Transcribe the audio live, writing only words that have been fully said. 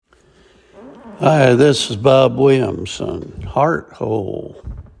Hi, this is Bob Williamson, Heart Hole.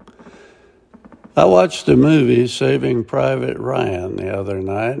 I watched the movie Saving Private Ryan the other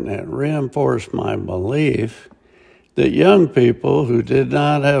night, and it reinforced my belief that young people who did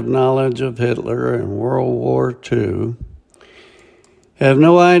not have knowledge of Hitler and World War II have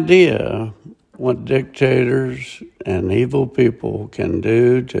no idea what dictators and evil people can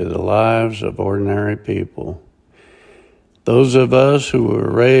do to the lives of ordinary people. Those of us who were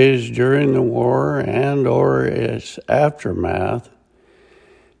raised during the war and or its aftermath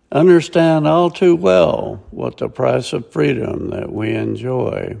understand all too well what the price of freedom that we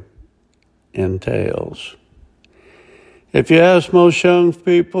enjoy entails. If you ask most young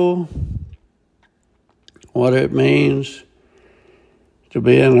people what it means to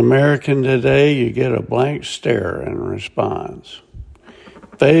be an American today, you get a blank stare in response.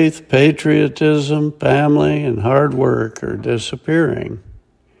 Faith, patriotism, family, and hard work are disappearing.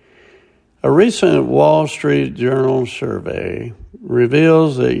 A recent Wall Street Journal survey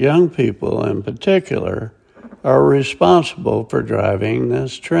reveals that young people in particular are responsible for driving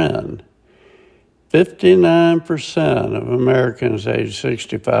this trend. 59% of Americans aged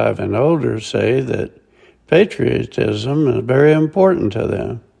 65 and older say that patriotism is very important to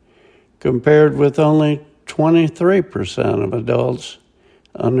them, compared with only 23% of adults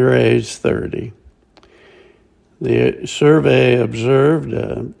under age 30. The survey observed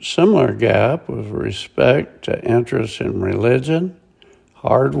a similar gap with respect to interest in religion,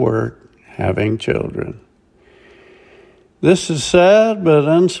 hard work, having children. This is sad but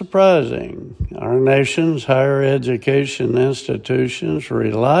unsurprising. Our nation's higher education institutions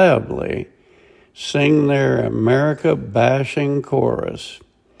reliably sing their America-bashing chorus.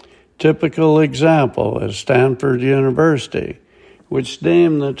 Typical example is Stanford University, which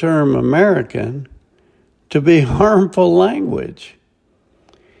deemed the term American to be harmful language.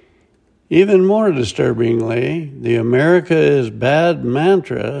 Even more disturbingly, the America is bad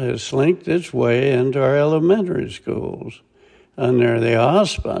mantra has slinked its way into our elementary schools under the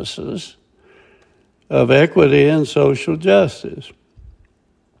auspices of equity and social justice.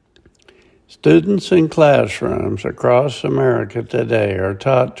 Students in classrooms across America today are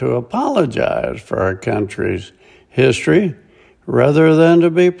taught to apologize for our country's history rather than to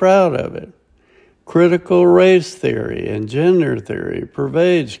be proud of it. Critical race theory and gender theory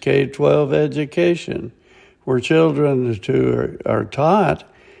pervades K-12 education, where children are taught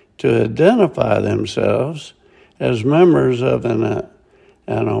to identify themselves as members of an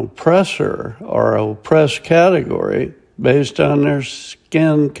oppressor or oppressed category based on their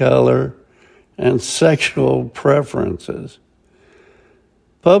skin color and sexual preferences.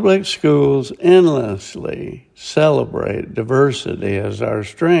 Public schools endlessly celebrate diversity as our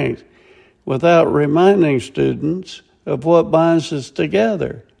strength without reminding students of what binds us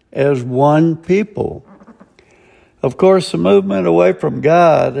together as one people. Of course, the movement away from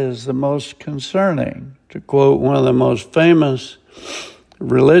God is the most concerning. To quote one of the most famous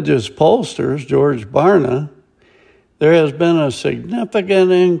religious pollsters, George Barna, there has been a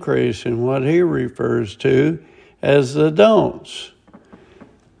significant increase in what he refers to as the don'ts.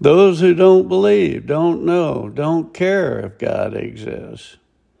 Those who don't believe, don't know, don't care if God exists.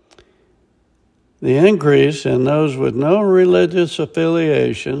 The increase in those with no religious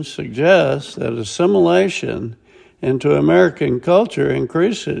affiliation suggests that assimilation into American culture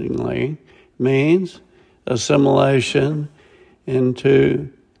increasingly means assimilation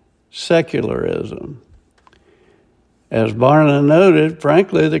into secularism. As Barna noted,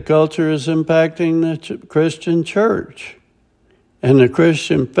 frankly, the culture is impacting the Christian church and the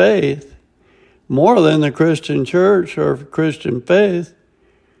Christian faith more than the Christian church or Christian faith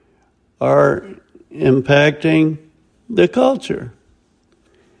are impacting the culture.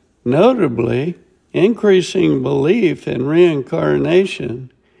 Notably, increasing belief in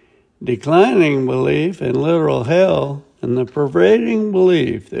reincarnation, declining belief in literal hell, and the pervading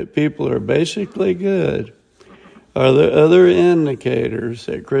belief that people are basically good are the other indicators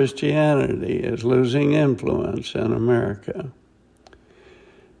that Christianity is losing influence in America.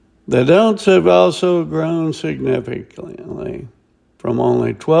 The don'ts have also grown significantly, from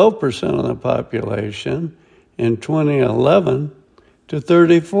only 12% of the population in 2011 to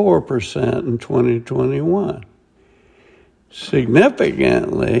 34% in 2021.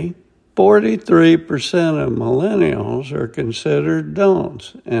 Significantly, 43% of millennials are considered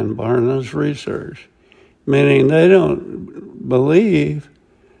don'ts in Barna's research, meaning they don't believe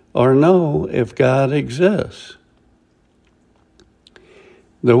or know if God exists.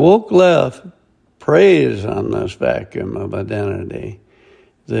 The woke left preys on this vacuum of identity.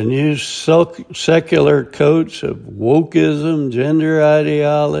 The new secular coats of wokeism, gender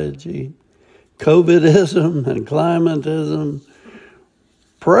ideology, COVIDism and climatism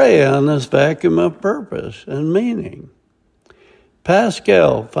prey on this vacuum of purpose and meaning.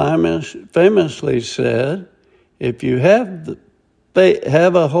 Pascal famously said, if you have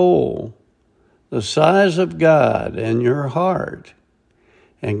a hole the size of God in your heart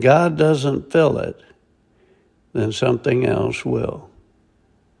and God doesn't fill it, then something else will.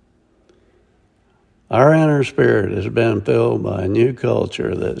 Our inner spirit has been filled by a new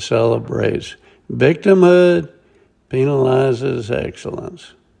culture that celebrates victimhood, penalizes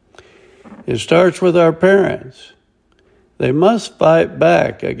excellence. It starts with our parents. They must fight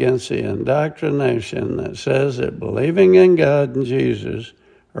back against the indoctrination that says that believing in God and Jesus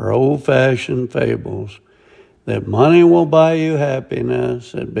are old-fashioned fables, that money will buy you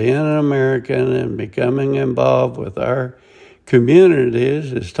happiness, that being an American and becoming involved with our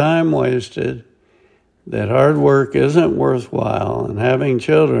communities is time wasted, that hard work isn't worthwhile, and having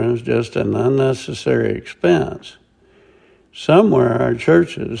children is just an unnecessary expense. Somewhere our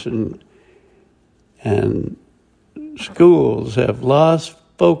churches and schools have lost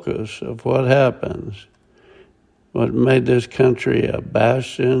focus of what happens, what made this country a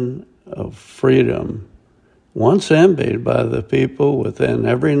bastion of freedom, once envied by the people within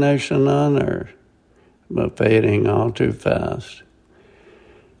every nation on earth, but fading all too fast.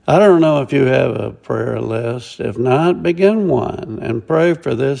 I don't know if you have a prayer list. If not, begin one and pray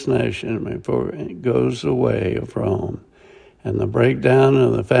for this nation before it goes the way of Rome and the breakdown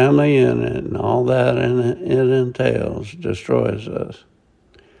of the family unit and all that it entails destroys us.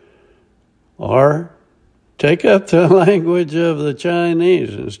 Or take up the language of the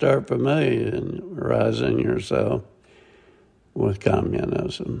Chinese and start familiarizing yourself with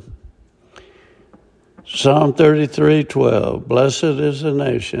communism. Psalm 33:12. Blessed is the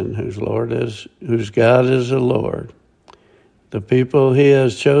nation whose God is the Lord, the people he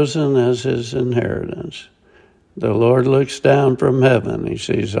has chosen as his inheritance. The Lord looks down from heaven. He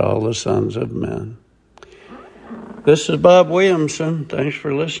sees all the sons of men. This is Bob Williamson. Thanks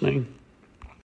for listening.